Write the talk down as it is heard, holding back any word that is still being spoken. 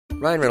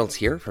Ryan Reynolds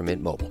here from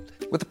Mint Mobile.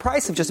 With the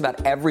price of just about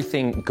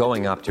everything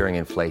going up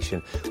during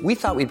inflation, we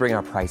thought we'd bring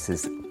our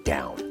prices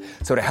down.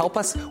 So to help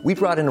us, we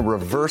brought in a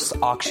reverse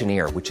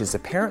auctioneer, which is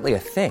apparently a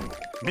thing.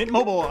 Mint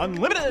Mobile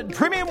Unlimited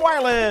Premium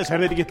Wireless. How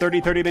to get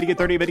 30, 30, bit to get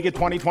 30, bit to get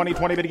 20, 20,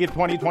 20, bit to get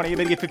 20, 20,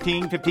 bit to get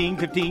 15, 15,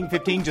 15,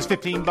 15, just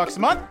 $15 a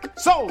month?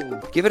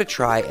 Sold! Give it a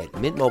try at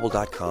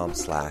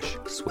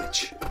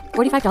mintmobile.com/switch.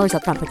 $45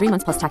 up front for 3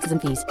 months plus taxes and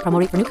fees. Promo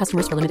rate for new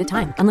customers for limited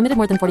time. Unlimited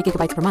more than 40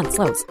 gigabytes per month.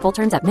 Slows full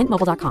terms at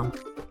mintmobile.com.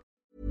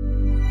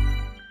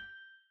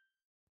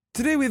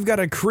 Today we've got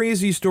a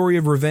crazy story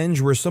of revenge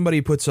where somebody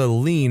puts a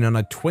lien on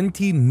a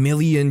 $20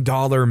 million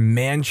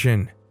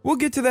mansion. We'll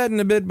get to that in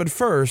a bit, but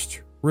first,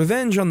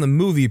 revenge on the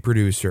movie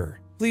producer.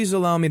 Please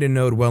allow me to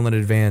note well in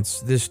advance,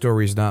 this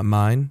story's not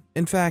mine.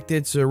 In fact,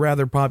 it's a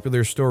rather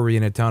popular story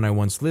in a town I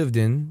once lived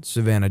in,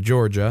 Savannah,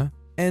 Georgia,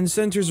 and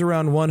centers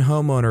around one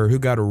homeowner who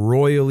got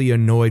royally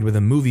annoyed with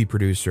a movie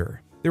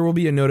producer. There will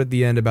be a note at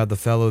the end about the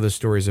fellow the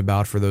story's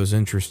about for those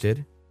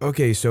interested.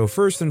 Okay, so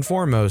first and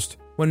foremost,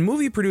 when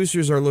movie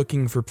producers are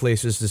looking for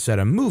places to set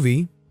a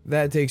movie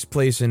that takes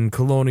place in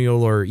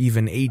colonial or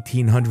even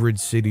 1800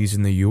 cities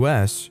in the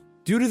US,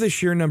 due to the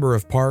sheer number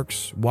of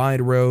parks,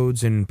 wide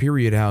roads, and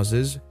period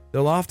houses,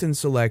 they'll often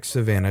select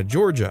Savannah,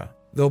 Georgia.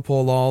 They'll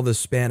pull all the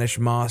Spanish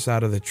moss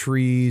out of the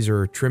trees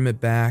or trim it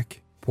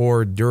back,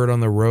 pour dirt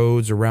on the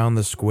roads around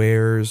the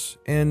squares,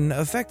 and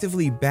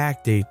effectively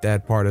backdate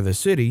that part of the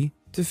city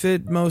to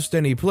fit most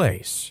any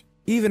place.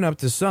 Even up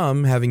to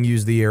some having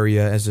used the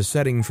area as a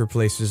setting for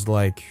places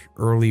like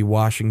early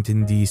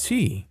Washington,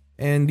 D.C.,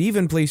 and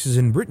even places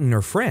in Britain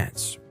or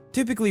France.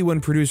 Typically when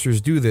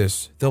producers do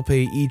this, they'll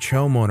pay each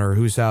homeowner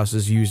whose house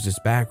is used as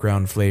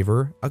background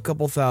flavor a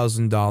couple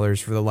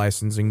 $1,000s for the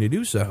licensing to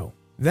do so.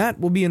 That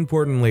will be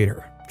important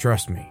later,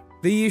 trust me.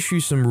 They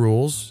issue some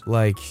rules,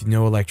 like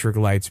no electric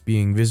lights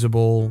being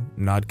visible,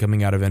 not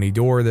coming out of any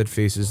door that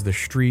faces the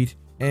street,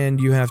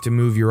 and you have to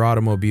move your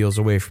automobiles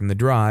away from the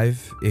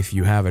drive, if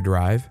you have a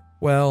drive.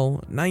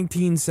 Well,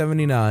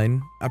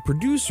 1979, a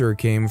producer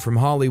came from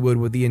Hollywood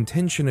with the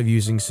intention of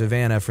using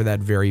Savannah for that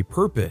very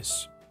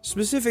purpose.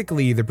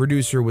 Specifically, the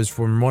producer was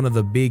from one of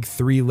the big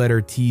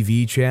 3-letter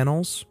TV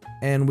channels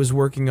and was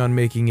working on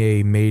making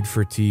a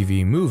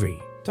made-for-TV movie,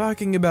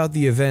 talking about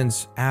the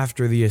events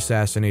after the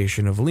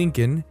assassination of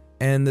Lincoln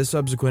and the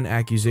subsequent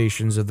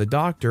accusations of the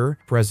doctor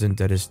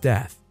present at his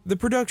death. The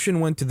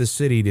production went to the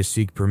city to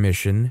seek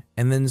permission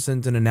and then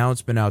sent an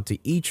announcement out to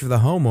each of the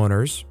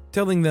homeowners,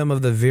 telling them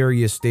of the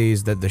various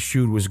days that the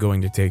shoot was going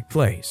to take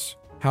place.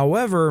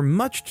 However,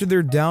 much to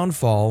their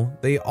downfall,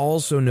 they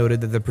also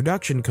noted that the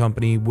production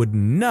company would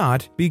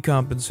not be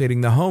compensating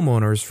the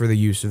homeowners for the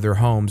use of their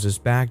homes as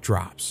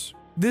backdrops.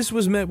 This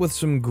was met with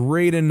some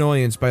great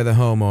annoyance by the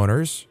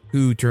homeowners,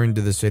 who turned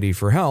to the city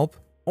for help,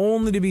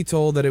 only to be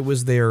told that it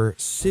was their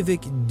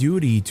civic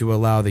duty to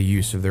allow the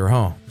use of their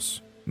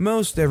homes.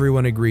 Most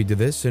everyone agreed to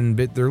this and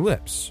bit their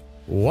lips.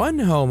 One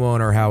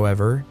homeowner,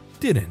 however,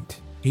 didn't.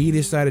 He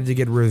decided to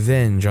get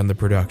revenge on the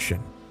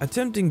production,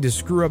 attempting to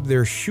screw up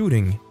their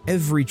shooting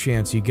every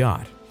chance he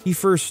got. He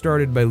first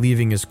started by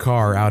leaving his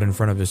car out in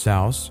front of his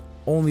house,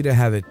 only to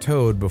have it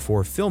towed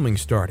before filming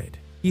started.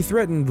 He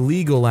threatened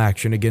legal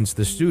action against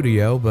the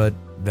studio, but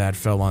that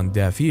fell on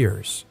deaf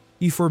ears.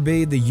 He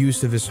forbade the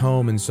use of his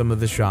home in some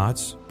of the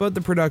shots, but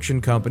the production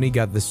company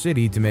got the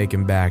city to make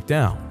him back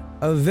down.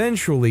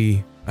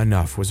 Eventually,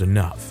 enough was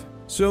enough.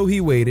 So he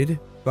waited,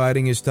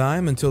 biding his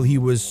time until he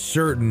was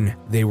certain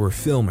they were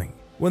filming.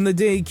 When the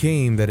day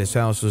came that his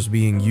house was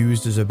being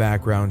used as a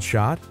background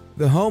shot,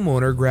 the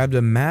homeowner grabbed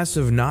a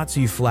massive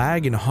Nazi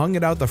flag and hung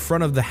it out the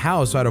front of the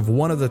house out of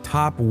one of the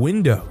top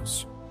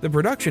windows. The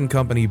production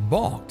company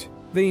balked.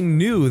 They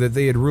knew that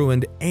they had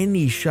ruined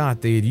any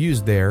shot they had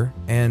used there,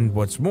 and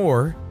what's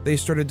more, they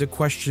started to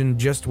question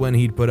just when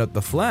he'd put up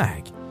the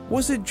flag.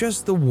 Was it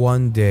just the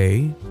one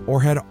day, or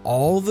had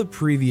all the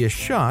previous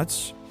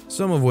shots,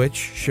 some of which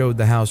showed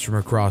the house from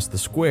across the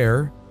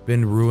square,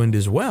 been ruined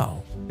as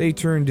well? They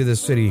turned to the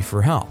city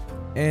for help,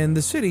 and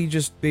the city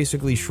just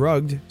basically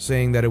shrugged,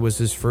 saying that it was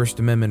his First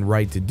Amendment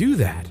right to do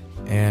that,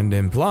 and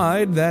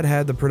implied that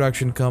had the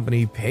production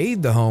company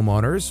paid the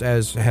homeowners,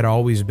 as had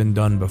always been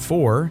done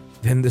before,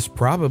 then this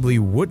probably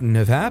wouldn't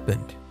have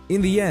happened.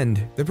 In the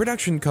end, the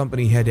production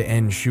company had to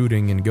end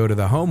shooting and go to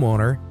the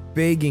homeowner,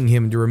 begging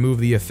him to remove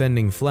the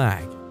offending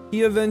flag.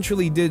 He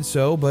eventually did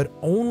so, but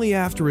only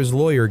after his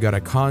lawyer got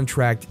a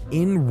contract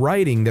in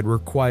writing that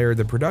required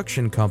the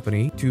production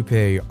company to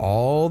pay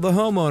all the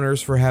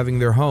homeowners for having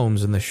their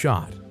homes in the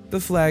shot. The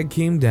flag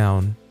came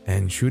down,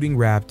 and shooting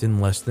wrapped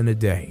in less than a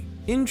day.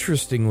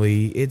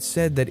 Interestingly, it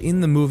said that in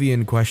the movie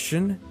in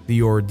question,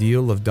 The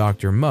Ordeal of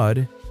Dr.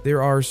 Mudd,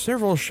 there are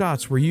several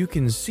shots where you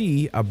can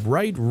see a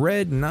bright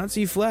red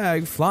Nazi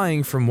flag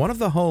flying from one of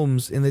the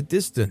homes in the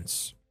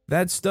distance.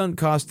 That stunt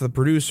cost the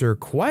producer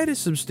quite a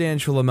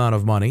substantial amount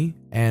of money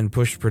and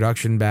pushed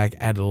production back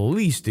at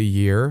least a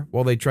year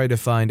while they tried to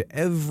find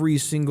every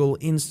single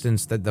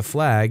instance that the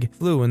flag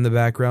flew in the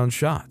background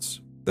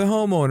shots. The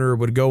homeowner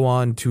would go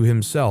on to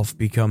himself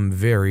become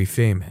very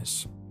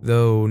famous,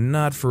 though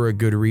not for a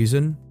good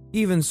reason.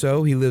 Even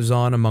so, he lives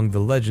on among the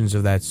legends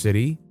of that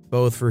city,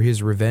 both for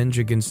his revenge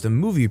against a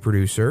movie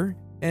producer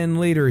and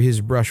later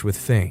his brush with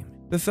fame.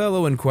 The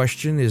fellow in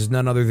question is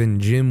none other than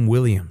Jim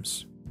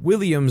Williams.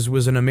 Williams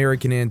was an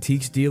American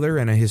antiques dealer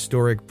and a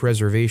historic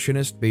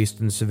preservationist based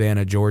in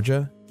Savannah,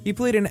 Georgia. He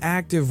played an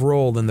active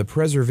role in the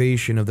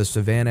preservation of the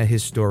Savannah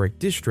Historic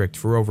District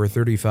for over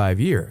 35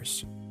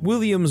 years.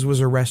 Williams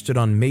was arrested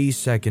on May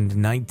 2,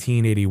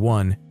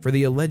 1981 for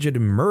the alleged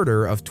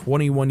murder of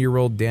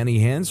 21-year-old Danny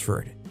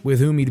Hansford, with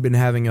whom he'd been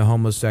having a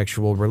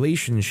homosexual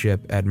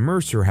relationship at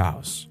Mercer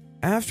House.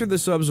 After the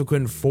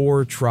subsequent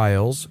 4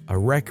 trials, a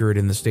record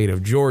in the state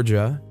of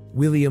Georgia,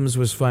 Williams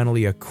was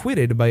finally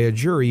acquitted by a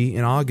jury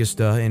in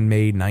Augusta in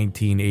May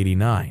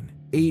 1989,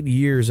 8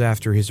 years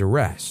after his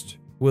arrest.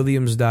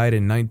 Williams died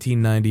in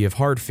 1990 of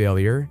heart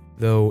failure,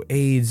 though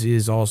AIDS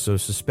is also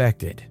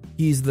suspected.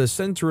 He's the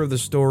center of the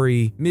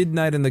story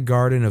Midnight in the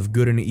Garden of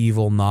Good and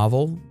Evil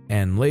novel,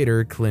 and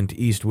later Clint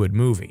Eastwood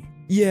movie.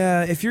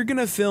 Yeah, if you're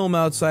gonna film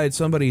outside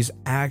somebody's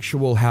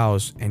actual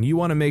house and you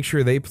want to make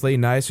sure they play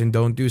nice and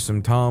don't do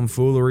some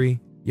tomfoolery,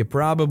 you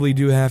probably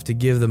do have to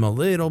give them a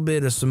little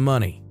bit of some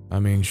money. I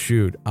mean,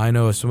 shoot, I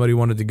know if somebody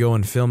wanted to go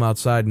and film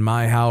outside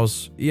my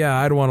house, yeah,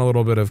 I'd want a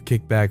little bit of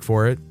kickback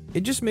for it.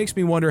 It just makes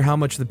me wonder how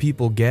much the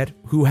people get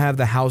who have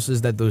the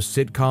houses that those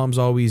sitcoms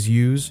always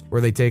use,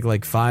 where they take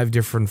like 5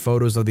 different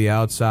photos of the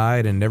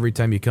outside, and every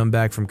time you come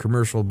back from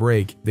commercial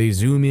break, they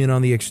zoom in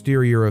on the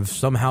exterior of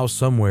some house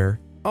somewhere.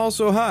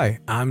 Also, hi,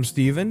 I'm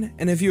Steven,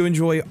 and if you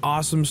enjoy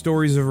awesome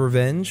stories of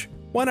revenge,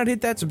 why not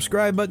hit that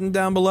subscribe button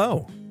down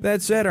below?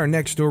 That said, our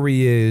next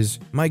story is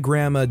My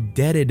Grandma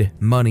Deaded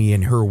Money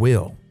in Her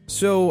Will.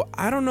 So,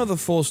 I don't know the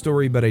full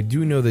story, but I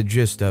do know the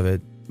gist of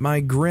it. My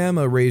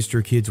grandma raised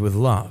her kids with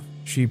love.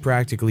 She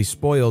practically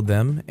spoiled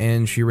them,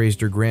 and she raised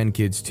her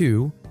grandkids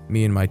too,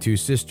 me and my 2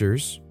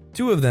 sisters.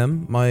 2 of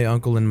them, my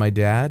uncle and my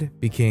dad,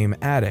 became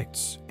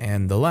addicts,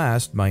 and the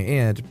last, my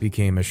aunt,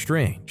 became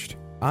estranged.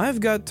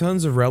 I've got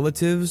tons of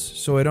relatives,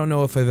 so I don't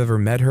know if I've ever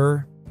met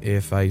her.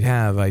 If I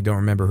have, I don't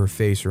remember her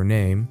face or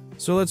name,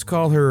 so let's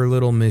call her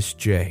Little Miss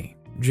J.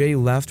 J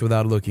left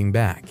without looking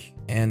back,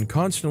 and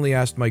constantly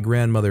asked my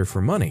grandmother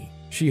for money.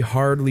 She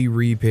hardly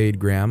repaid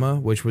Grandma,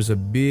 which was a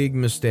big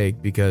mistake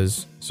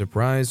because,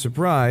 surprise,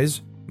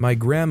 surprise, my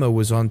grandma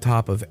was on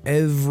top of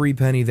every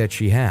penny that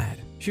she had.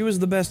 She was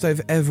the best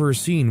I've ever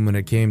seen when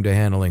it came to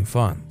handling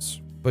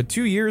funds. But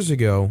 2 years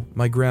ago,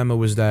 my grandma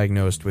was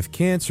diagnosed with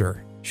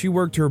cancer. She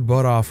worked her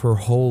butt off her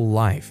whole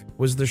life,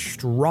 was the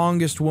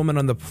strongest woman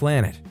on the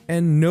planet,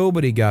 and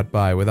nobody got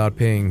by without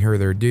paying her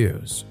their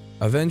dues.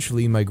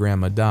 Eventually, my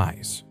grandma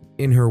dies.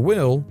 In her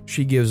will,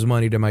 she gives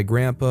money to my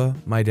grandpa,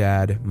 my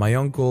dad, my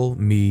uncle,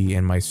 me,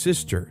 and my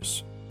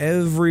sisters.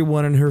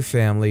 Everyone in her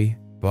family,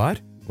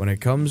 but when it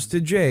comes to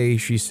Jay,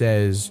 she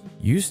says,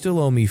 "You still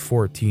owe me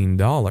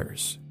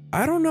 $14.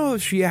 I don't know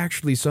if she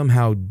actually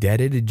somehow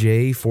deaded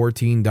Jay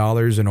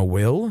 $14 in a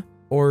will,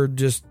 or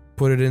just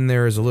put it in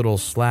there as a little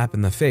slap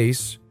in the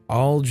face.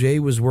 All Jay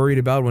was worried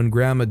about when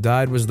Grandma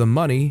died was the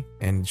money,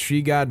 and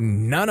she got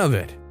none of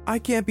it. I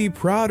can't be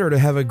prouder to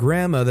have a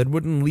grandma that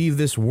wouldn't leave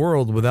this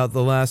world without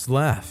the last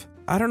laugh.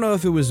 I don't know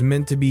if it was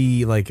meant to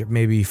be like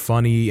maybe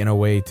funny in a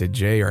way to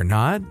Jay or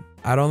not.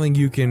 I don't think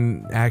you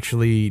can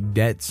actually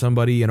debt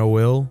somebody in a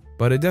will,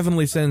 but it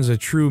definitely sends a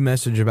true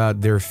message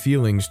about their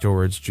feelings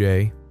towards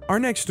Jay. Our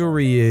next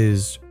story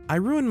is, I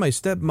ruined my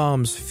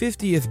stepmom's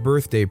 50th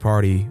birthday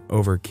party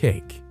over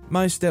cake.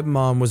 My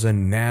stepmom was a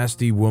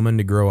nasty woman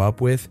to grow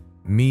up with.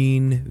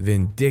 Mean,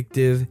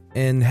 vindictive,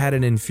 and had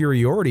an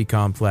inferiority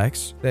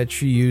complex that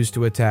she used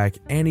to attack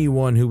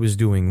anyone who was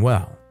doing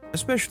well,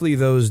 especially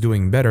those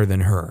doing better than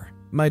her.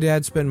 My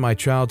dad spent my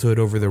childhood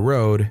over the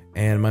road,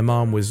 and my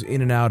mom was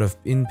in and out of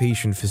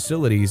inpatient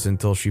facilities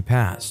until she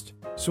passed.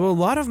 So a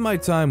lot of my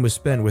time was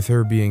spent with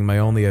her being my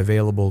only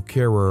available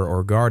carer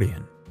or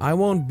guardian. I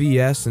won't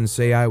BS and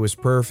say I was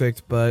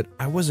perfect, but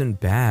I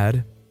wasn't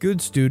bad. Good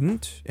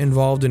student,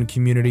 involved in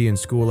community and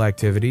school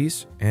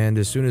activities, and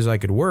as soon as I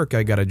could work,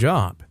 I got a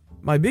job.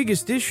 My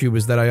biggest issue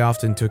was that I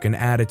often took an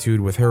attitude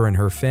with her and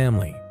her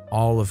family,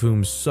 all of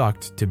whom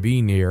sucked to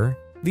be near.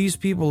 These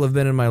people have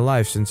been in my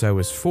life since I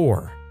was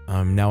 4.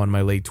 I'm now in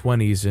my late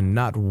 20s, and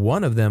not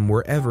one of them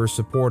were ever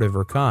supportive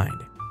or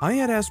kind. I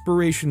had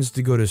aspirations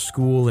to go to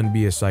school and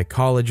be a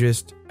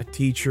psychologist, a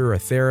teacher, a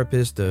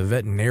therapist, a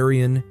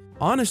veterinarian.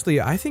 Honestly,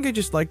 I think I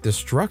just liked the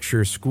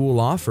structure school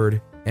offered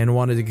and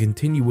wanted to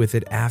continue with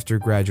it after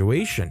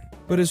graduation.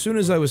 But as soon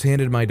as I was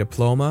handed my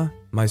diploma,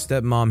 my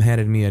stepmom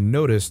handed me a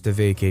notice to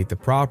vacate the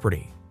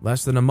property.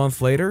 Less than a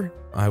month later,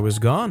 I was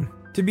gone.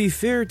 To be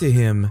fair to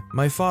him,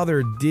 my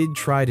father did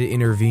try to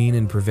intervene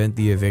and prevent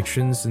the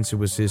eviction since it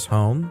was his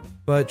home,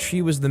 but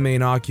she was the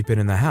main occupant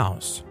in the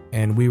house,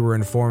 and we were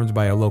informed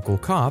by a local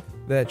cop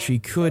that she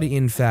could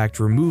in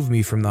fact remove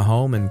me from the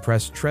home and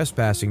press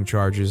trespassing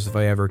charges if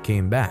I ever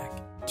came back.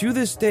 To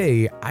this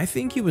day, I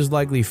think he was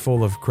likely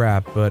full of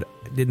crap, but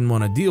didn't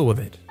want to deal with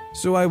it.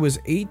 So I was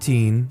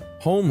 18,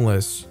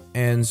 homeless,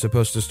 and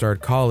supposed to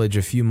start college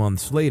a few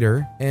months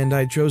later, and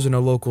I'd chosen a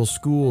local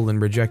school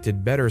and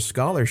rejected better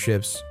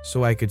scholarships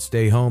so I could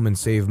stay home and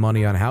save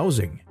money on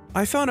housing.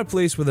 I found a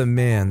place with a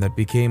man that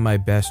became my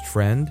best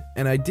friend,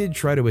 and I did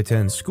try to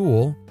attend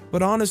school,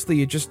 but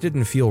honestly it just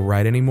didn't feel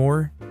right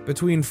anymore.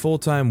 Between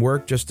full-time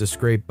work just to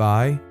scrape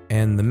by,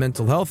 and the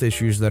mental health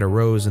issues that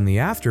arose in the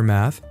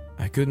aftermath,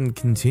 I couldn't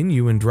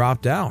continue and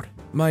dropped out.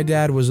 My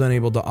dad was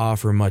unable to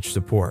offer much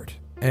support,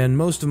 and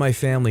most of my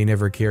family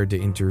never cared to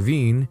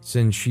intervene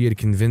since she had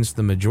convinced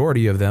the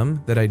majority of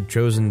them that I'd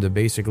chosen to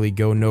basically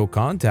go no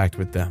contact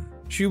with them.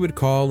 She would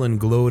call and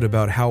gloat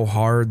about how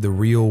hard the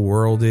real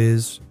world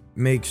is,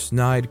 make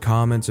snide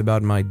comments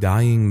about my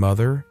dying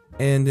mother,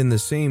 and in the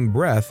same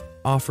breath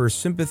offer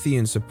sympathy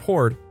and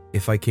support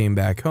if I came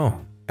back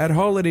home. At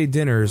holiday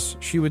dinners,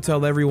 she would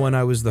tell everyone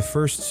I was the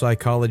first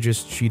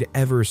psychologist she'd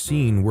ever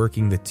seen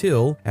working the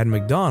till at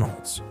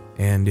McDonald's,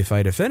 and if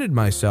I defended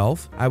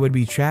myself, I would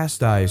be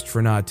chastised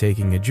for not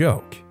taking a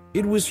joke.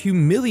 It was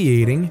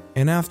humiliating,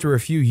 and after a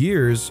few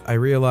years, I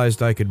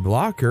realized I could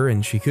block her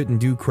and she couldn't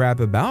do crap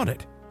about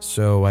it.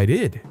 So I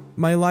did.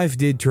 My life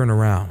did turn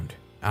around.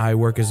 I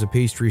work as a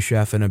pastry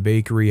chef in a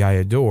bakery I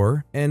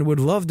adore, and would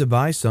love to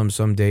buy some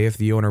someday if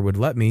the owner would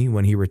let me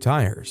when he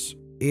retires.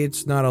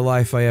 It's not a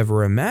life I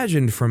ever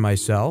imagined for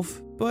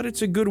myself, but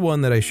it's a good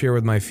one that I share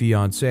with my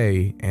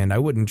fiancé, and I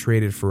wouldn't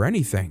trade it for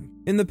anything.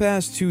 In the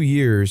past 2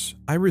 years,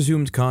 I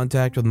resumed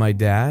contact with my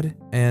dad,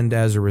 and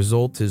as a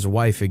result, his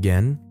wife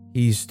again.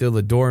 He's still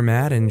a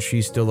doormat and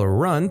she's still a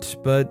runt,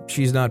 but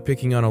she's not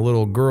picking on a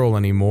little girl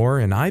anymore,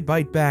 and I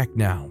bite back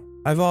now.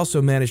 I've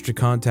also managed to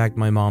contact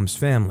my mom's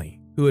family,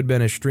 who had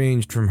been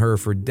estranged from her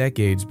for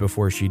decades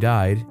before she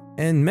died,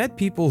 and met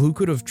people who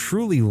could have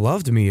truly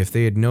loved me if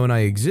they had known I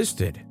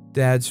existed.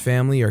 Dad's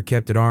family are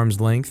kept at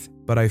arm's length,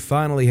 but I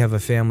finally have a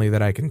family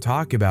that I can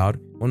talk about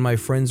when my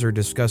friends are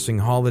discussing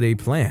holiday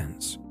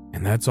plans.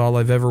 And that's all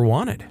I've ever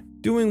wanted.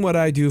 Doing what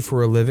I do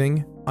for a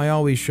living, I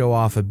always show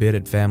off a bit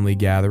at family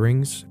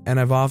gatherings, and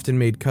I've often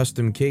made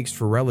custom cakes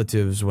for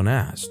relatives when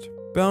asked.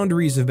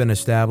 Boundaries have been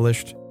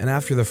established, and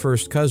after the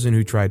first cousin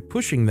who tried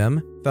pushing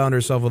them found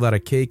herself without a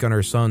cake on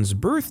her son's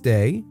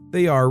birthday,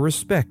 they are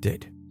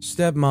respected.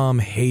 Stepmom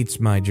hates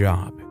my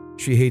job.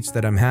 She hates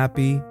that I'm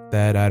happy,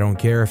 that I don't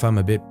care if I'm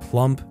a bit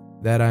plump,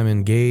 that I'm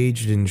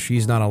engaged and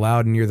she's not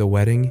allowed near the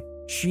wedding.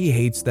 She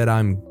hates that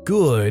I'm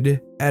good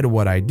at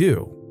what I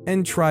do.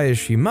 And try as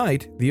she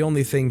might, the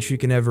only thing she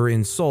can ever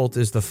insult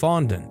is the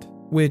fondant.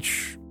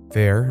 Which,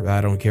 fair,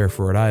 I don't care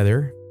for it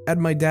either. At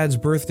my dad's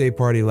birthday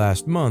party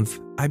last month,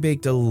 I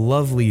baked a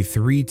lovely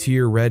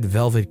 3-tier red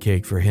velvet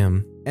cake for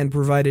him and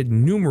provided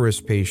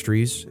numerous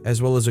pastries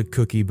as well as a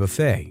cookie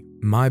buffet.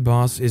 My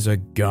boss is a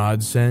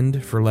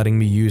godsend for letting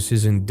me use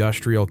his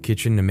industrial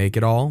kitchen to make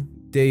it all.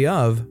 Day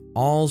of,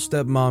 all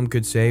stepmom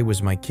could say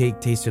was my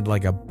cake tasted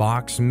like a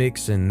box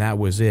mix and that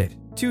was it.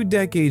 2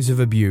 decades of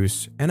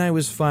abuse, and I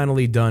was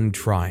finally done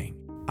trying.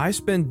 I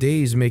spent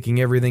days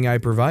making everything I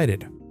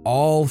provided,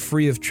 all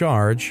free of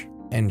charge,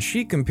 and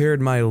she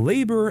compared my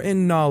labor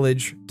and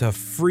knowledge to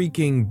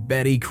freaking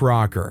Betty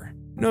Crocker.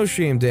 No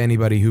shame to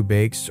anybody who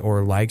bakes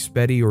or likes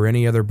Betty or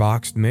any other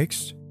boxed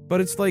mix, but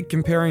it's like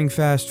comparing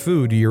fast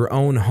food to your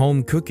own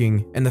home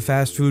cooking and the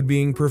fast food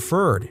being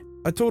preferred.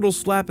 A total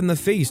slap in the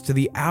face to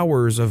the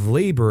hours of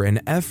labor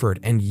and effort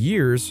and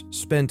years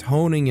spent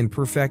honing and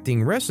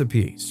perfecting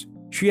recipes.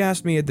 She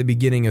asked me at the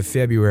beginning of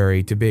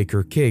February to bake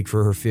her cake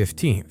for her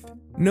 15th.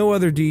 No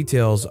other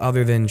details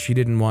other than she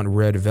didn't want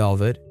red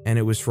velvet and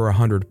it was for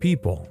 100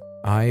 people.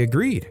 I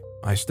agreed.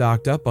 I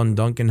stocked up on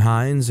Duncan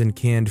Hines and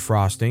canned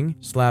frosting,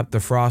 slapped the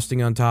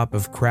frosting on top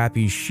of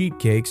crappy sheet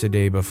cakes a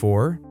day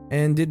before,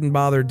 and didn't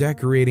bother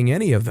decorating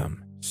any of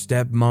them.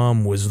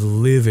 Stepmom was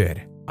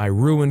livid. I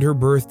ruined her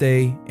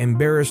birthday,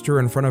 embarrassed her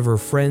in front of her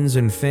friends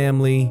and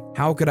family.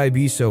 How could I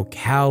be so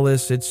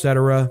callous,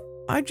 etc.?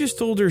 I just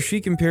told her she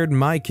compared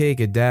my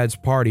cake at Dad's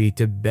party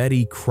to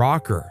Betty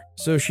Crocker,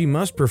 so she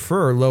must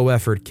prefer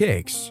low-effort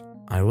cakes.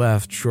 I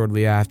left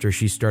shortly after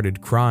she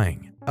started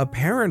crying.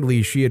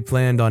 Apparently, she had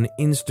planned on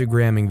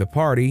Instagramming the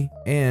party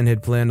and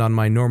had planned on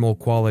my normal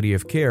quality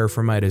of care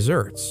for my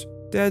desserts.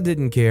 Dad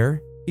didn't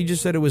care. He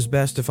just said it was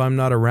best if I'm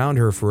not around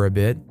her for a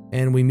bit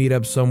and we meet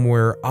up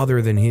somewhere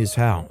other than his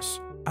house.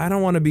 I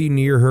don't want to be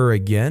near her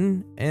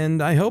again,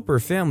 and I hope her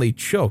family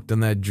choked on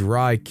that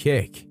dry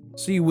cake.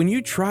 See, when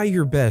you try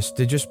your best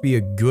to just be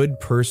a good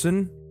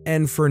person,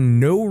 and for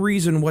no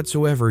reason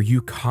whatsoever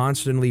you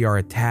constantly are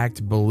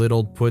attacked,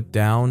 belittled, put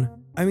down,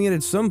 I mean,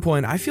 at some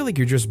point, I feel like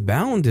you're just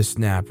bound to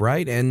snap,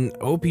 right? And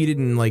OP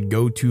didn't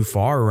go too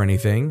far or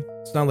anything.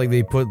 It's not like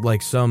they put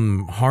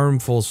some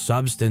harmful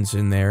substance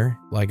in there.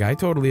 I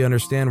totally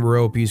understand where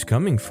OP's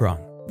coming from.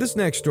 This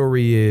next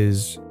story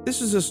is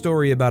a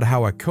story about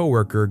how a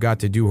coworker got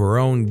to do her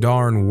own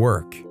darn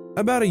work.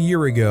 About a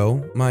year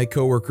ago, my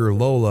coworker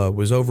Lola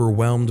was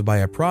overwhelmed by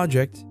a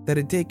project that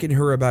had taken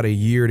her about a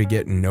year to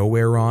get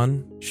nowhere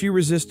on. She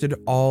resisted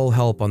all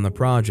help on the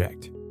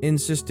project,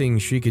 insisting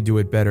she could do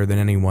it better than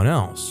anyone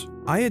else.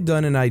 I had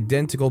done an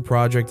identical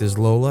project as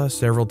Lola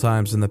several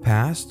times in the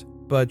past,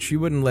 but she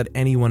wouldn't let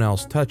anyone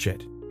else touch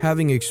it.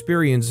 Having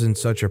experience in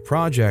such a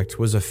project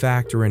was a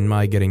factor in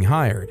my getting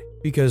hired,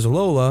 because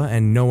Lola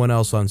and no one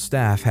else on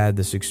staff had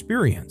this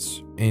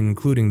experience,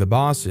 including the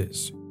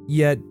bosses.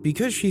 Yet,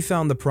 because she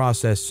found the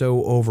process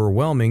so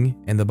overwhelming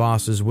and the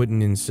bosses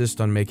wouldn't insist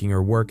on making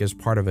her work as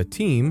part of a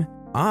team,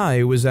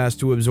 I was asked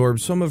to absorb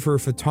some of her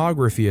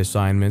photography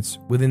assignments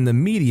within the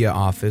media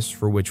office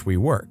for which we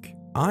work.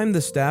 I'm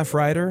the staff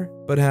writer,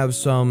 but have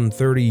some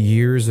 30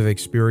 years of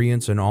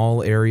experience in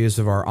all areas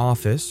of our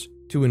office,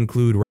 to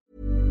include.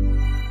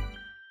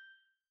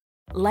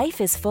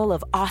 Life is full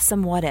of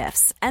awesome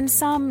what-ifs, and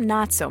some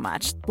not so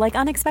much, like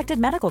unexpected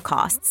medical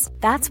costs.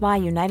 That's why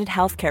United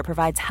Healthcare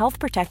provides Health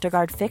Protector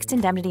Guard fixed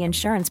indemnity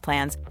insurance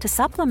plans to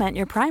supplement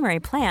your primary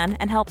plan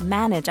and help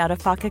manage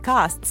out-of-pocket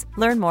costs.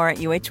 Learn more at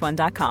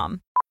uh1.com.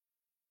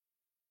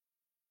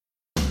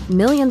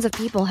 Millions of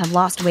people have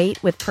lost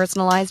weight with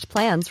personalized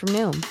plans from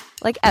Noom.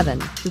 Like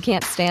Evan, who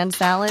can't stand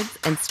salads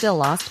and still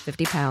lost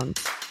 50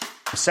 pounds.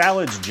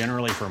 Salads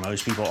generally for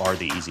most people are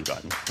the easy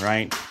button,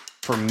 right?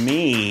 For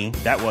me,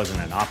 that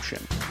wasn't an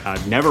option.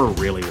 I never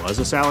really was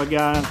a salad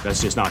guy.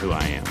 That's just not who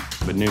I am.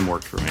 But Noom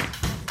worked for me.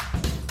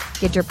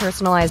 Get your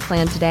personalized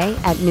plan today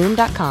at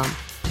Noom.com.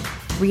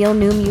 Real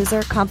Noom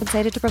user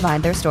compensated to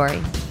provide their story.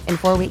 In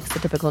 4 weeks, the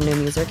typical Noom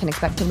user can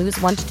expect to lose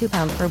 1 to 2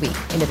 pounds per week.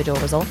 Individual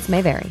results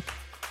may vary.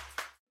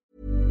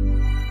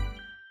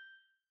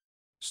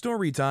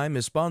 Storytime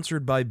is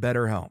sponsored by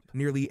BetterHelp.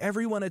 Nearly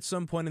everyone at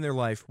some point in their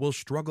life will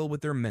struggle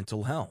with their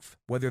mental health,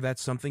 whether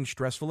that's something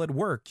stressful at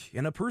work,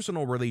 in a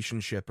personal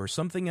relationship, or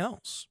something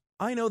else.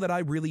 I know that I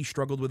really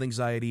struggled with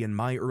anxiety in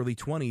my early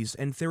 20s,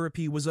 and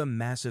therapy was a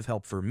massive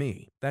help for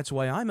me. That's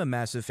why I'm a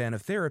massive fan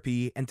of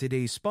therapy and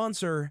today's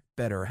sponsor,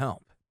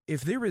 BetterHelp. If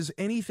there is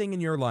anything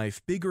in your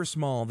life, big or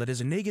small, that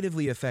is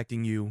negatively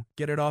affecting you,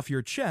 get it off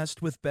your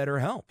chest with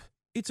BetterHelp.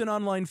 It's an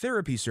online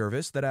therapy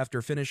service that,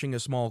 after finishing a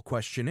small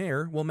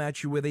questionnaire, will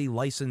match you with a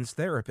licensed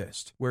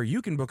therapist, where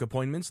you can book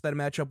appointments that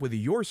match up with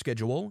your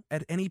schedule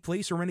at any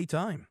place or any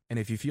time. And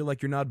if you feel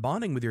like you're not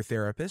bonding with your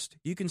therapist,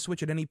 you can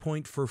switch at any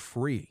point for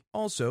free.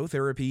 Also,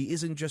 therapy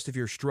isn't just if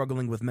you're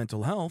struggling with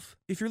mental health.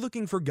 If you're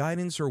looking for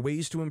guidance or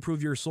ways to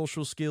improve your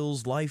social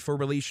skills, life, or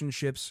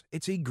relationships,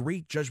 it's a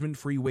great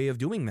judgment-free way of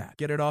doing that.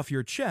 Get it off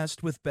your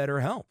chest with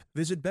BetterHelp.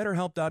 Visit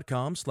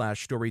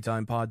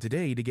BetterHelp.com/StorytimePod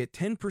today to get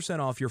 10%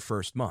 off your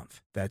first month.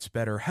 That's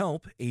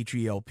BetterHelp,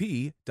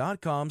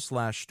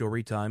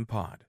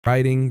 HELP.com/StorytimePod.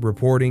 Writing,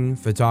 reporting,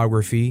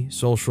 photography,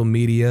 social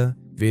media,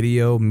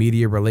 video,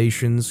 media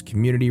relations,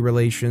 community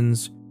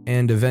relations,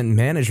 and event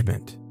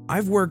management.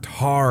 I've worked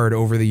hard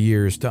over the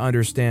years to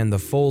understand the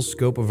full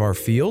scope of our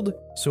field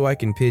so I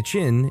can pitch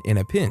in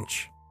a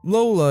pinch.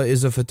 Lola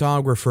is a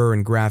photographer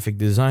and graphic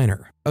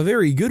designer. A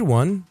very good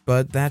one,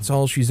 but that's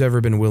all she's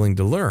ever been willing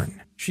to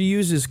learn. She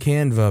uses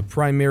Canva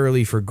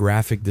primarily for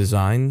graphic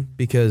design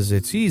because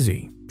it's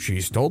easy.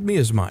 She's told me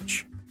as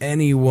much.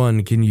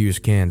 Anyone can use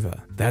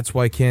Canva. That's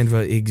why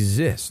Canva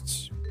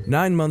exists.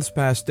 9 months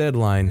past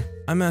deadline,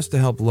 I'm asked to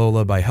help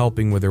Lola by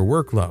helping with her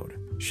workload.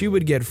 She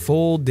would get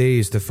full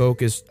days to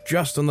focus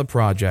just on the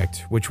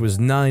project, which was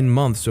 9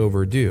 months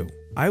overdue.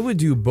 I would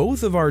do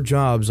both of our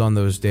jobs on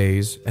those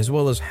days, as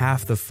well as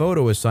half the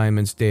photo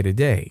assignments day to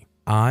day.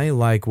 I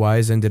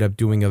likewise ended up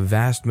doing a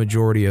vast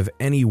majority of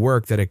any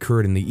work that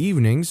occurred in the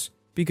evenings,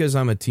 because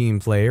I'm a team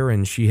player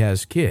and she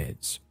has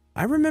kids.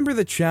 I remember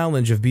the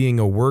challenge of being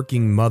a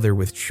working mother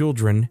with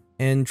children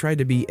and tried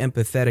to be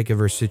empathetic of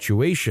her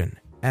situation,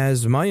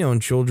 as my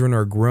own children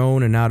are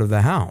grown and out of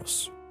the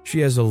house. She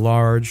has a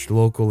large,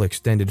 local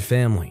extended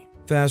family.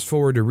 Fast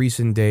forward to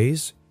recent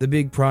days, the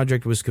big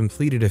project was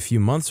completed a few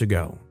months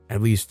ago,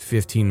 at least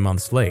 15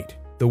 months late.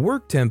 The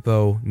work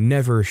tempo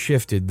never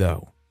shifted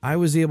though. I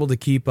was able to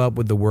keep up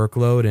with the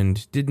workload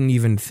and didn't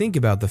even think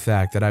about the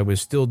fact that I was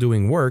still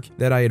doing work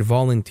that I had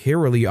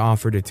voluntarily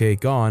offered to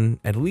take on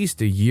at least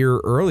a year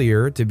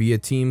earlier to be a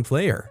team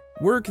player.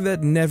 Work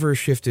that never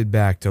shifted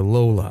back to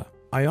Lola.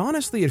 I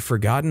honestly had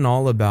forgotten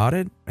all about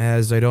it,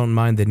 as I don't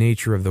mind the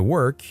nature of the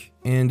work,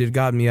 and it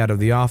got me out of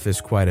the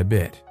office quite a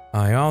bit.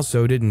 I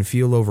also didn't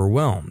feel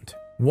overwhelmed.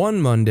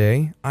 One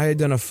Monday, I had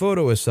done a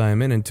photo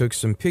assignment and took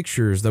some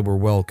pictures that were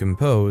well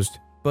composed,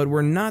 but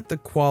were not the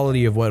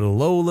quality of what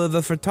Lola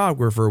the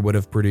photographer would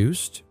have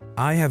produced.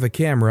 I have a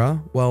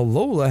camera, while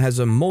Lola has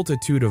a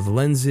multitude of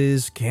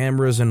lenses,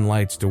 cameras, and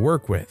lights to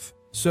work with.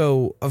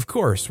 So, of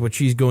course, what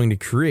she's going to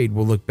create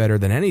will look better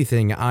than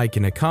anything I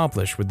can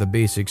accomplish with the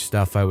basic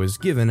stuff I was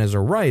given as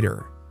a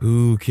writer.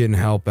 Who can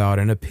help out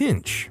in a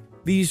pinch?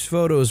 These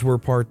photos were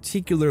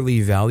particularly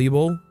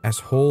valuable as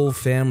whole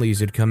families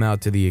had come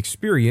out to the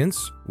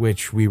experience,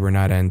 which we were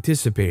not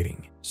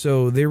anticipating.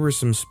 So there were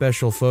some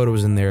special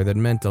photos in there that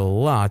meant a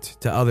lot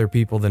to other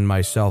people than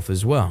myself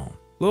as well.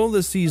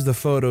 Lola sees the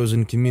photos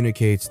and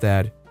communicates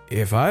that,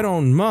 if I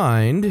don't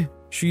mind,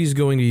 she's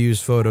going to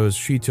use photos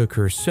she took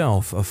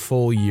herself a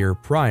full year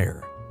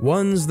prior.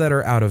 Ones that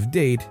are out of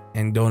date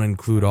and don't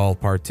include all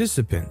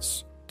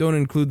participants, don't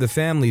include the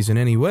families in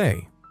any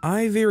way.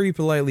 I very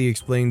politely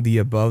explained the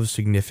above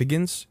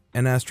significance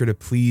and asked her to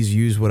please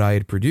use what I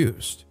had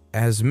produced.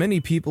 as many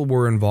people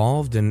were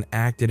involved and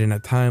acted in a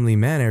timely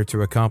manner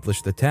to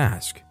accomplish the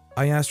task.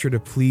 I asked her to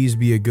please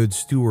be a good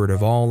steward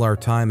of all our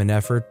time and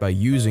effort by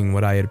using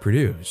what I had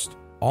produced.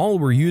 All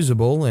were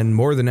usable and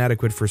more than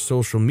adequate for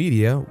social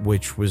media,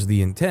 which was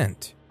the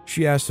intent.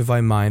 She asked if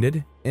I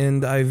minded,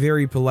 and I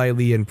very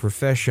politely and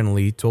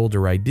professionally told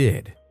her I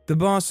did. The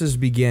bosses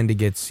began to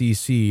get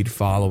CC'd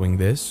following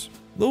this.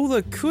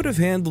 Lola could have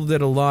handled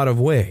it a lot of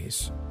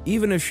ways.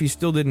 Even if she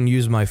still didn't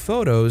use my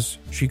photos,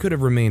 she could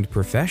have remained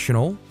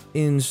professional.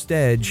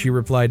 Instead, she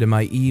replied to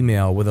my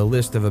email with a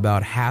list of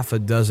about half a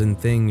dozen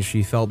things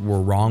she felt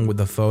were wrong with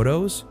the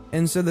photos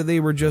and said that they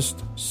were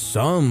just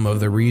some of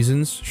the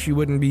reasons she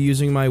wouldn't be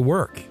using my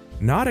work.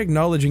 Not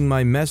acknowledging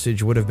my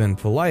message would have been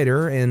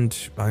politer, and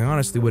I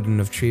honestly wouldn't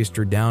have chased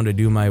her down to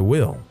do my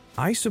will.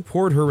 I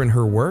support her in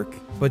her work,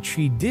 but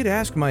she did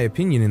ask my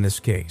opinion in this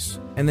case,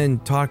 and then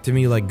talked to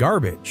me like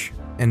garbage.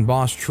 And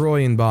Boss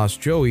Troy and Boss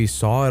Joey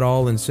saw it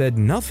all and said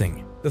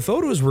nothing. The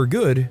photos were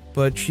good,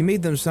 but she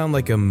made them sound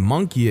like a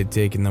monkey had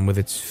taken them with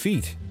its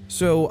feet.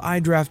 So I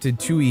drafted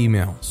 2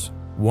 emails.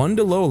 One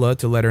to Lola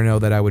to let her know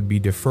that I would be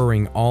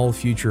deferring all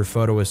future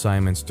photo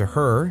assignments to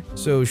her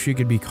so she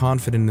could be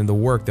confident in the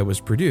work that was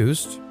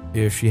produced.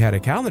 If she had a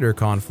calendar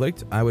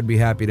conflict, I would be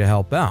happy to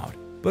help out.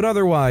 But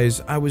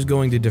otherwise, I was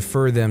going to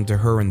defer them to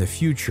her in the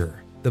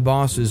future. The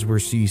bosses were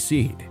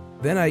CC'd.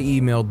 Then I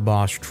emailed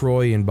Boss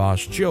Troy and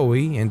Boss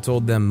Joey and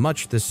told them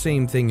much the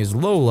same thing as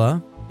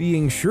Lola,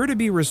 being sure to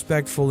be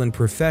respectful and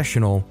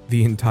professional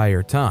the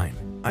entire time.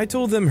 I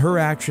told them her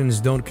actions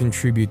don't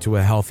contribute to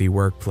a healthy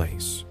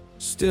workplace.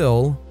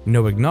 Still,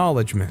 no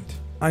acknowledgement.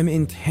 I'm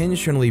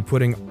intentionally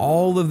putting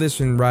all of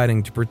this in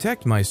writing to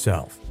protect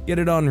myself, get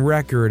it on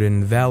record,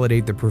 and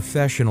validate the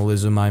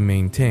professionalism I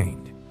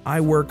maintained.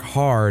 I work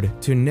hard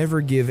to never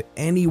give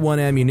anyone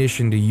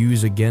ammunition to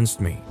use against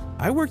me.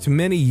 I worked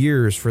many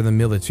years for the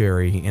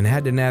military and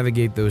had to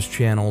navigate those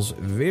channels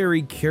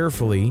very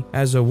carefully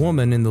as a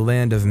woman in the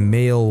land of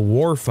male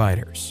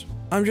warfighters.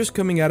 I'm just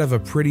coming out of a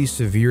pretty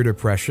severe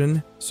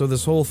depression, so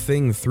this whole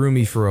thing threw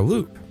me for a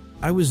loop.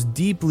 I was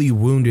deeply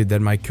wounded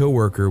that my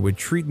coworker would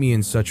treat me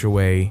in such a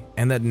way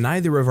and that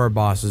neither of our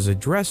bosses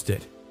addressed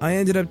it. I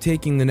ended up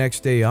taking the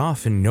next day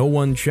off and no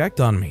one checked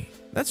on me.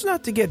 That's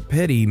not to get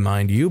petty,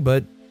 mind you,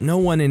 but no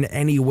one in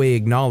any way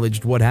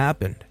acknowledged what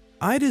happened.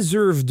 I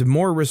deserved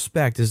more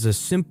respect as a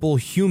simple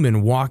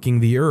human walking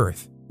the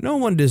earth. No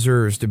one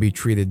deserves to be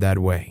treated that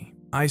way.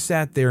 I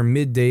sat there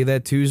midday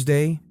that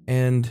Tuesday,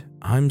 and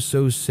 "I'm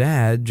so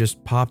sad"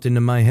 just popped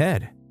into my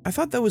head. I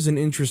thought that was an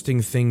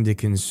interesting thing to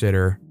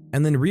consider,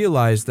 and then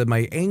realized that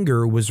my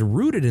anger was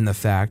rooted in the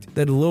fact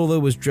that Lola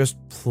was just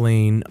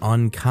plain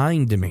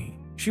unkind to me.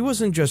 She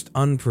wasn't just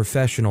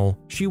unprofessional,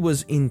 she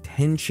was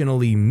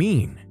intentionally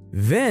mean.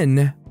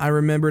 Then I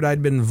remembered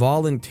I'd been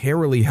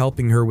voluntarily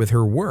helping her with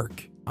her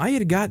work. I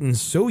had gotten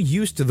so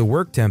used to the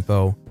work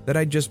tempo that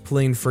I'd just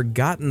plain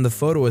forgotten the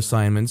photo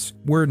assignments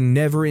were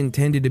never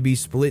intended to be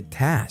split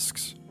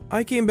tasks.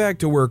 I came back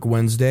to work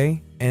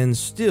Wednesday, and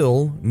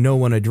still no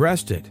one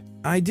addressed it.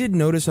 I did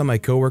notice how my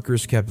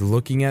coworkers kept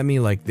looking at me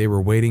like they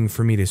were waiting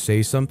for me to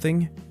say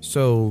something,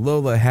 so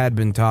Lola had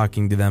been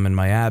talking to them in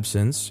my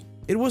absence.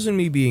 It wasn't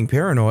me being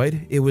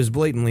paranoid, it was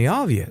blatantly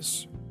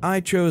obvious. I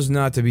chose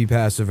not to be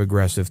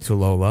passive-aggressive to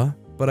Lola,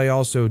 but I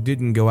also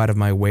didn't go out of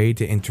my way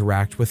to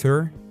interact with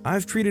her.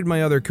 I've treated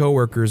my other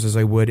coworkers as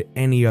I would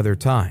any other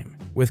time,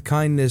 with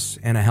kindness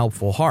and a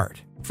helpful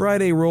heart.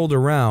 Friday rolled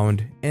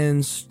around,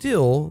 and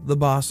still the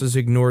bosses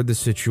ignored the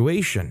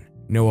situation.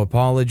 No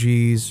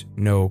apologies,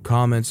 no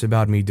comments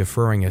about me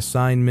deferring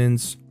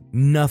assignments,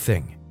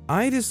 nothing.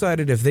 I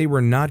decided if they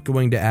were not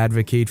going to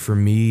advocate for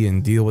me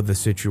and deal with the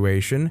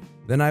situation,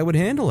 then I would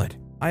handle it.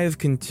 I have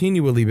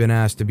continually been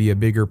asked to be a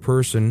bigger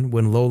person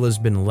when Lola's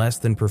been less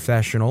than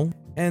professional,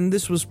 and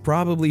this was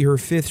probably her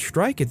 5th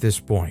strike at this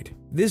point.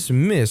 This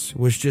miss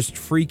was just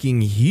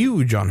freaking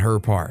huge on her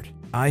part.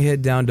 I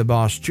head down to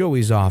Boss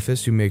Joey's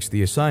office, who makes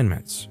the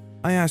assignments.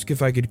 I ask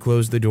if I could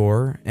close the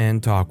door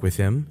and talk with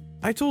him.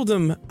 I told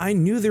him I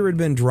knew there had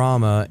been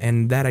drama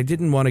and that I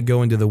didn't want to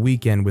go into the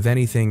weekend with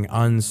anything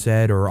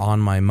unsaid or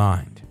on my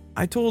mind.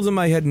 I told him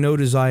I had no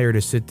desire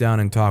to sit down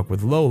and talk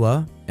with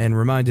Lola and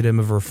reminded him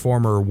of her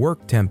former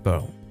work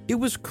tempo. It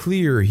was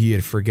clear he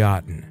had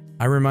forgotten.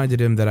 I reminded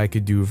him that I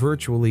could do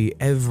virtually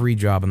every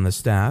job on the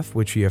staff,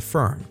 which he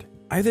affirmed.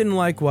 I then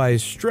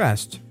likewise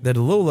stressed that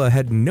Lola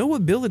had no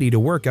ability to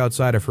work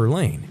outside of her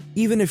lane,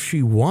 even if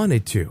she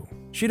wanted to.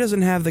 She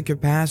doesn't have the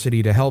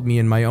capacity to help me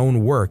in my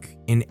own work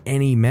in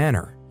any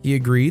manner. He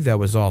agreed that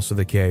was also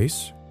the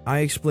case. I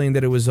explained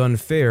that it was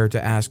unfair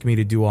to ask me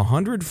to do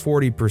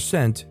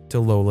 140% to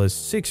Lola's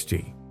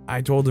 60.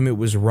 I told him it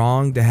was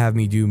wrong to have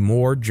me do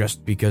more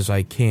just because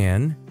I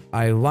can.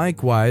 I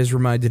likewise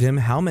reminded him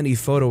how many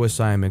photo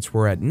assignments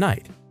were at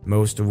night,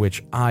 most of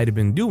which I'd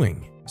been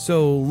doing.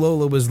 So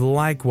Lola was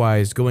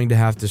likewise going to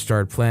have to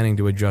start planning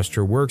to adjust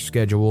her work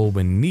schedule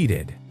when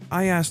needed.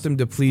 I asked him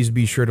to please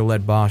be sure to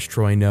let Boss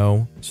Troy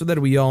know so that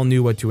we all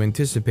knew what to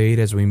anticipate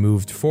as we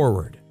moved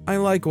forward. I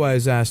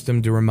likewise asked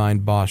him to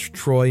remind boss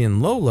Troy and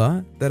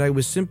Lola that I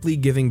was simply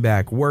giving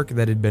back work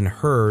that had been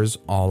hers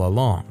all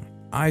along.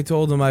 I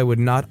told him I would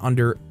not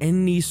under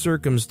any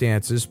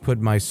circumstances put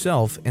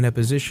myself in a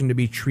position to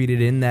be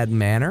treated in that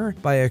manner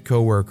by a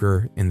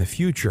coworker in the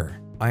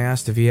future. I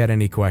asked if he had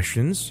any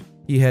questions.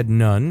 He had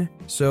none,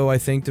 so I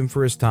thanked him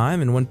for his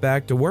time and went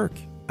back to work.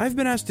 I've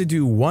been asked to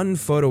do one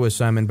photo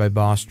assignment by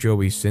boss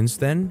Joey since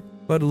then,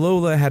 but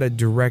Lola had a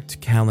direct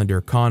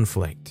calendar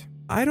conflict.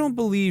 I don't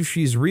believe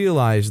she's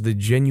realized the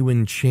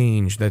genuine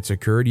change that's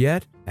occurred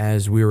yet,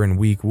 as we're in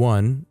week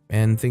 1,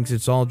 and thinks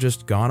it's all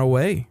just gone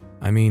away.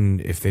 I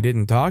mean, if they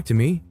didn't talk to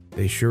me,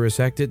 they sure as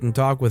heck didn't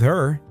talk with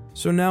her.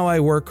 So now I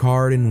work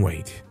hard and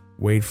wait.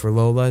 Wait for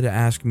Lola to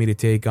ask me to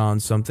take on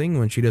something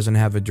when she doesn't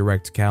have a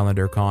direct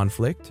calendar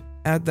conflict.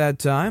 At that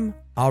time,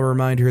 I'll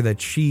remind her that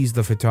she's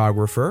the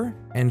photographer,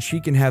 and she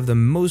can have the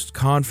most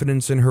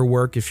confidence in her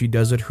work if she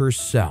does it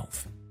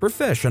herself.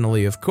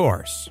 Professionally, of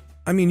course.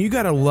 I mean, you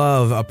gotta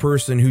love a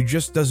person who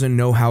just doesn't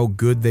know how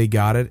good they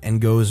got it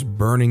and goes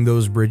burning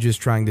those bridges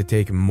trying to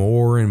take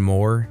more and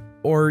more.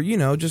 Or,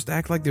 just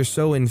act like they're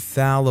so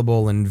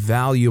infallible and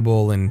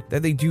valuable and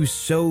that they do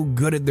so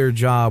good at their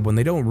job when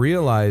they don't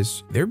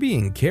realize they're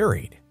being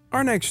carried.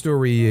 Our next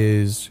story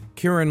is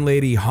Karen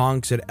lady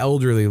honks at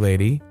elderly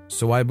lady,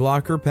 so I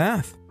block her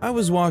path. I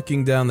was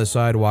walking down the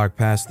sidewalk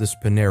past this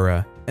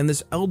Panera, and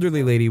this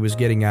elderly lady was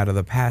getting out of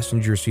the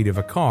passenger seat of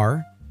a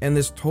car, and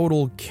this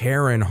total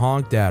Karen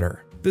honked at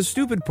her. The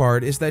stupid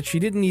part is that she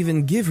didn't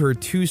even give her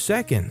 2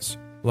 seconds.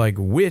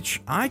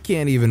 Which I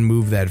can't even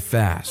move that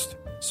fast.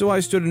 So I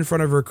stood in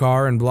front of her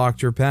car and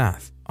blocked her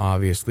path.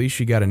 Obviously,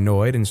 she got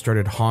annoyed and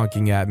started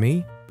honking at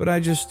me, but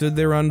I just stood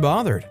there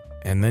unbothered.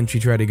 And then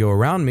she tried to go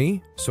around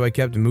me, so I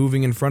kept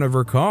moving in front of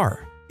her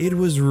car. It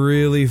was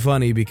really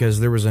funny because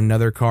there was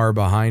another car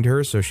behind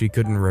her, so she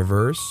couldn't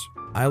reverse.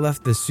 I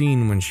left the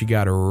scene when she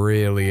got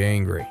really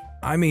angry.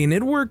 I mean,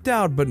 it worked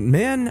out, but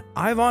man,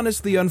 I've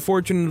honestly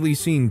unfortunately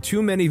seen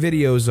too many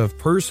videos of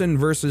person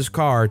versus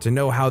car to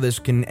know how this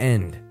can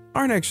end.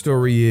 Our next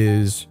story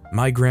is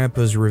My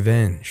Grandpa's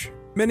Revenge.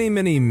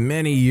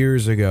 Many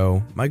years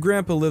ago, my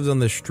grandpa lived on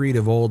the street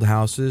of old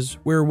houses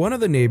where one of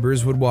the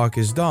neighbors would walk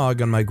his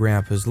dog on my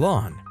grandpa's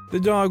lawn. The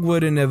dog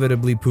would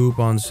inevitably poop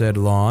on said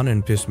lawn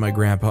and piss my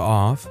grandpa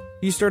off.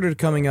 He started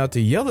coming out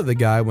to yell at the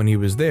guy when he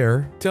was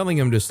there, telling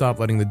him to stop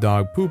letting the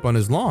dog poop on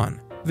his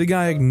lawn. The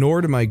guy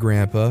ignored my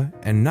grandpa,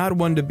 and not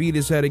one to beat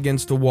his head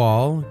against a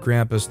wall,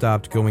 grandpa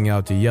stopped going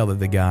out to yell at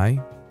the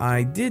guy.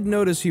 I did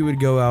notice he would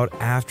go out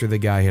after the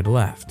guy had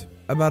left.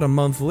 About a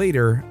month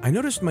later, I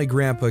noticed my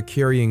grandpa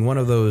carrying one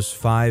of those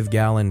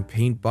 5-gallon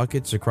paint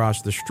buckets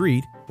across the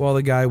street while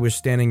the guy was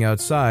standing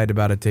outside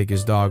about to take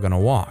his dog on a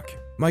walk.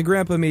 My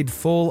grandpa made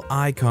full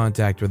eye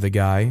contact with the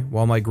guy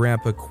while my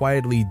grandpa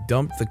quietly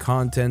dumped the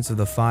contents of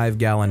the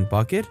 5-gallon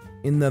bucket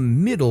in the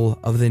middle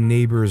of the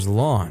neighbor's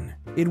lawn.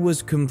 It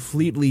was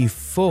completely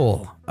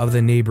full of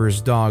the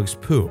neighbor's dog's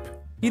poop.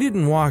 He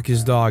didn't walk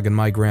his dog on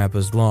my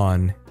grandpa's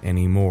lawn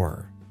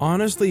anymore.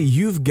 Honestly,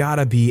 you've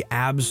gotta be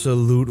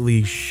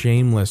absolutely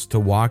shameless to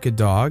walk a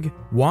dog.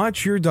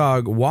 Watch your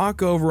dog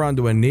walk over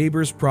onto a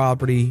neighbor's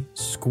property,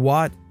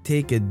 squat,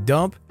 take a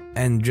dump,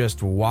 and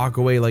just walk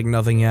away like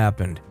nothing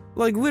happened.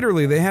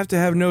 Literally, they have to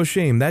have no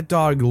shame. That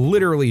dog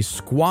literally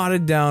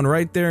squatted down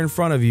right there in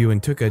front of you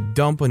and took a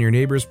dump on your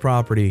neighbor's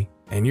property,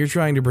 and you're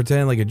trying to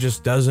pretend like it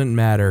just doesn't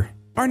matter.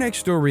 Our next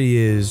story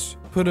is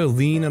put a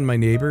lien on my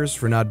neighbors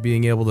for not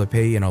being able to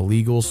pay an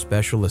illegal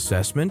special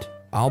assessment.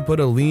 I'll put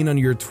a lien on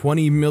your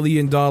 $20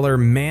 million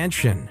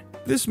mansion.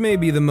 This may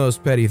be the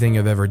most petty thing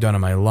I've ever done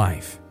in my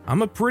life.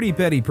 I'm a pretty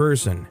petty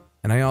person,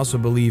 and I also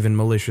believe in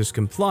malicious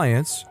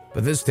compliance,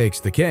 but this takes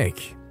the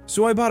cake.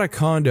 So I bought a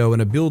condo in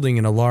a building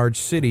in a large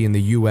city in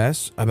the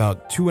US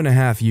about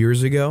 2.5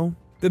 years ago.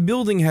 The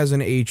building has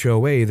an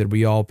HOA that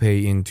we all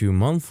pay into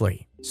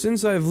monthly.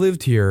 Since I've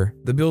lived here,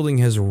 the building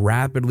has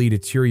rapidly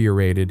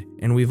deteriorated,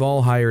 and we've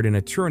all hired an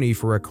attorney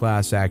for a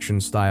class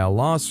action style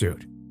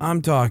lawsuit.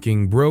 I'm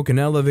talking broken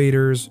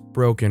elevators,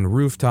 broken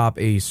rooftop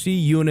AC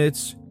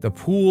units, the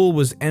pool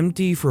was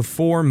empty for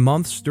 4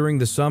 months during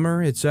the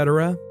summer,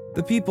 etc.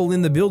 The people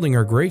in the building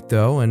are great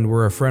though, and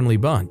we're a friendly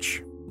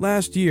bunch.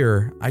 Last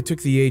year, I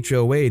took the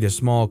HOA to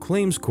small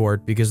claims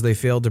court because they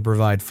failed to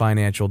provide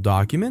financial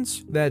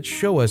documents that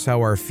show us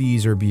how our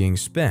fees are being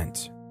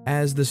spent.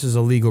 As this is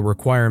a legal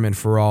requirement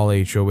for all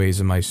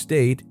HOAs in my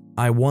state,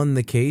 I won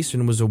the case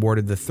and was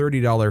awarded the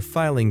 $30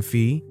 filing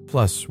fee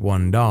plus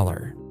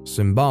 $1.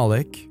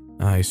 Symbolic,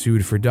 I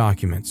sued for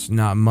documents,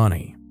 not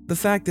money. The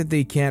fact that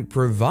they can't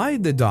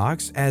provide the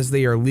docs as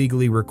they are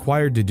legally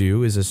required to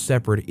do is a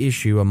separate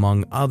issue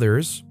among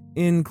others,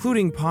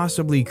 including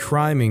possibly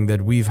criming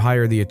that we've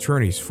hired the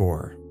attorneys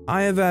for.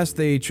 I have asked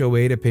the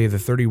HOA to pay the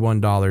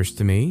 $31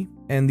 to me,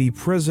 and the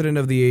president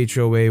of the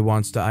HOA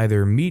wants to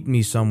either meet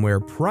me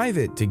somewhere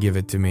private to give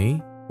it to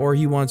me, or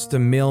he wants to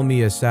mail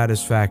me a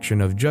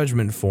satisfaction of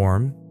judgment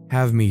form,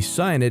 have me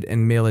sign it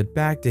and mail it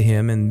back to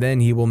him, and then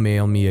he will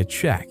mail me a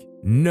check.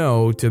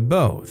 No to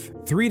both.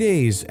 3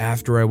 days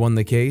after I won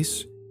the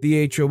case,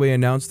 The HOA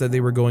announced that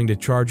they were going to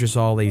charge us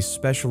all a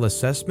special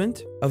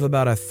assessment of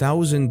about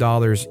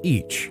 $1,000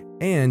 each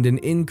and an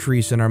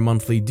increase in our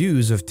monthly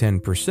dues of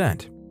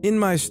 10%. In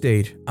my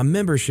state, a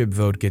membership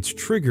vote gets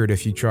triggered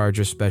if you charge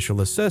a special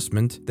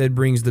assessment that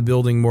brings the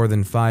building more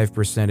than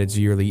 5% its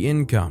yearly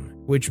income,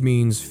 which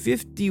means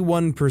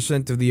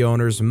 51% of the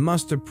owners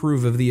must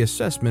approve of the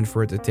assessment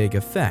for it to take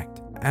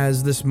effect.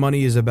 As this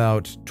money is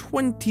about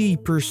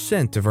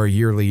 20% of our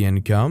yearly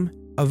income,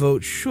 a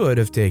vote should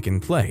have taken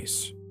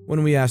place.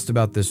 When we asked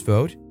about this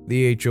vote,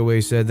 the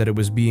HOA said that it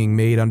was being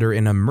made under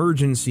an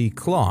emergency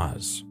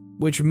clause,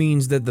 which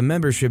means that the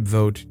membership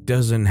vote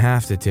doesn't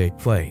have to take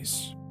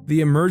place.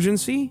 The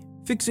emergency?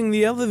 Fixing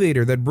the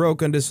elevator that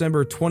broke on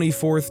December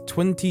 24th,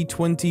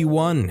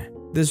 2021.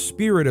 The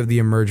spirit of the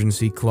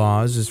emergency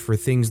clause is for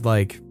things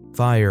like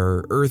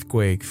fire,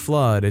 earthquake,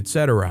 flood,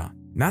 etc.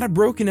 Not a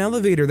broken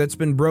elevator that's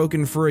been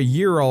broken for a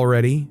year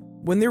already.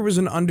 When there was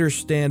an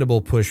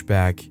understandable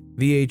pushback,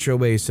 the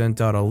HOA sent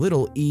out a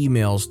little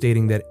email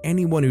stating that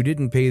anyone who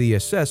didn't pay the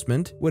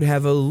assessment would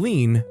have a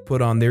lien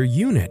put on their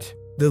unit.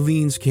 The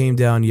liens came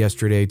down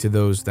yesterday to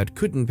those that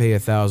couldn't pay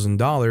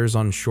 $1,000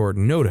 on short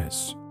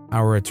notice.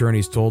 Our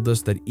attorneys told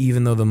us that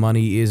even though the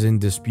money is in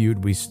dispute,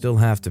 we still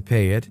have to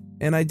pay it.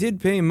 And I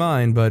did pay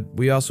mine, but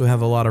we also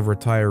have a lot of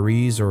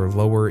retirees or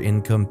lower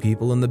income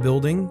people in the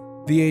building.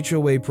 The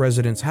HOA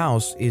president's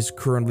house is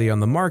currently on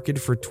the market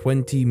for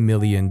 $20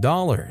 million.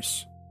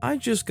 I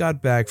just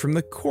got back from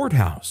the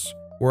courthouse,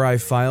 where I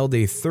filed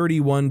a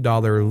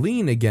 $31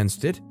 lien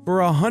against it for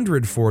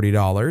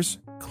 $140,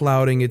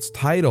 clouding its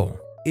title.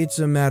 It's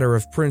a matter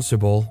of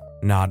principle,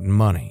 not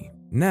money.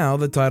 Now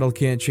the title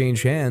can't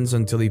change hands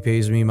until he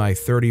pays me my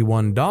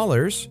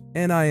 $31,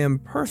 and I am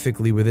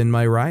perfectly within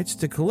my rights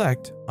to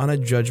collect on a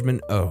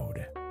judgment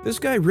owed. This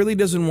guy really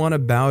doesn't want to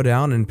bow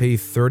down and pay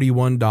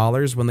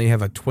 $31 when they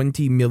have a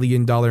 $20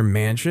 million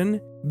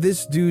mansion?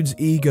 This dude's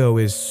ego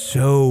is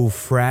so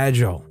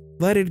fragile.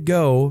 Let it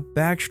go,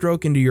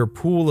 backstroke into your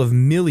pool of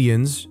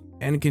millions,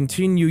 and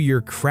continue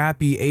your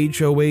crappy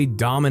HOA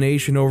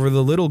domination over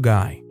the little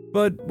guy.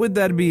 But with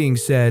that being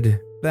said,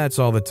 that's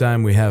all the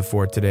time we have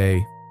for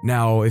today.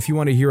 Now, if you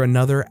want to hear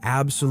another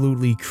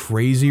absolutely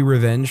crazy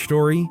revenge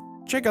story,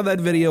 check out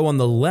that video on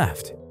the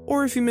left.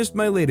 Or if you missed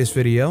my latest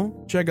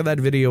video, check out that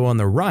video on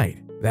the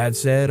right. That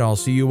said, I'll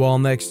see you all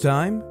next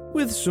time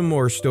with some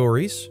more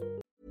stories.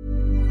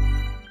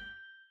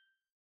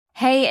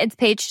 Hey, it's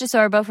Paige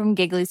DeSorbo from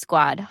Giggly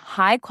Squad.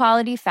 High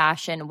quality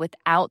fashion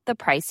without the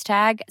price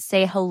tag.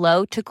 Say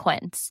hello to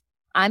Quince.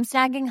 I'm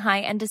snagging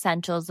high-end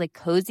essentials like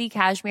cozy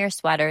cashmere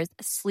sweaters,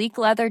 sleek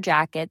leather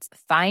jackets,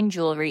 fine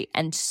jewelry,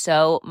 and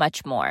so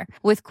much more.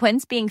 With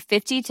Quince being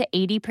 50 to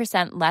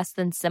 80% less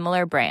than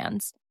similar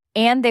brands.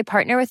 And they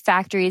partner with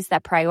factories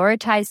that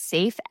prioritize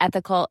safe,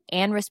 ethical,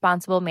 and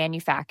responsible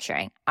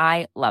manufacturing.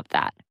 I love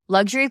that.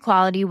 Luxury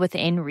quality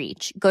within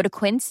reach. Go to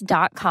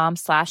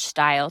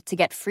quince.com/style to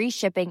get free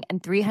shipping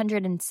and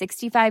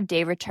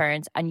 365-day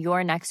returns on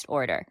your next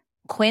order.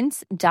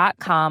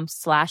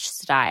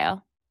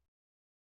 Quince.com/style.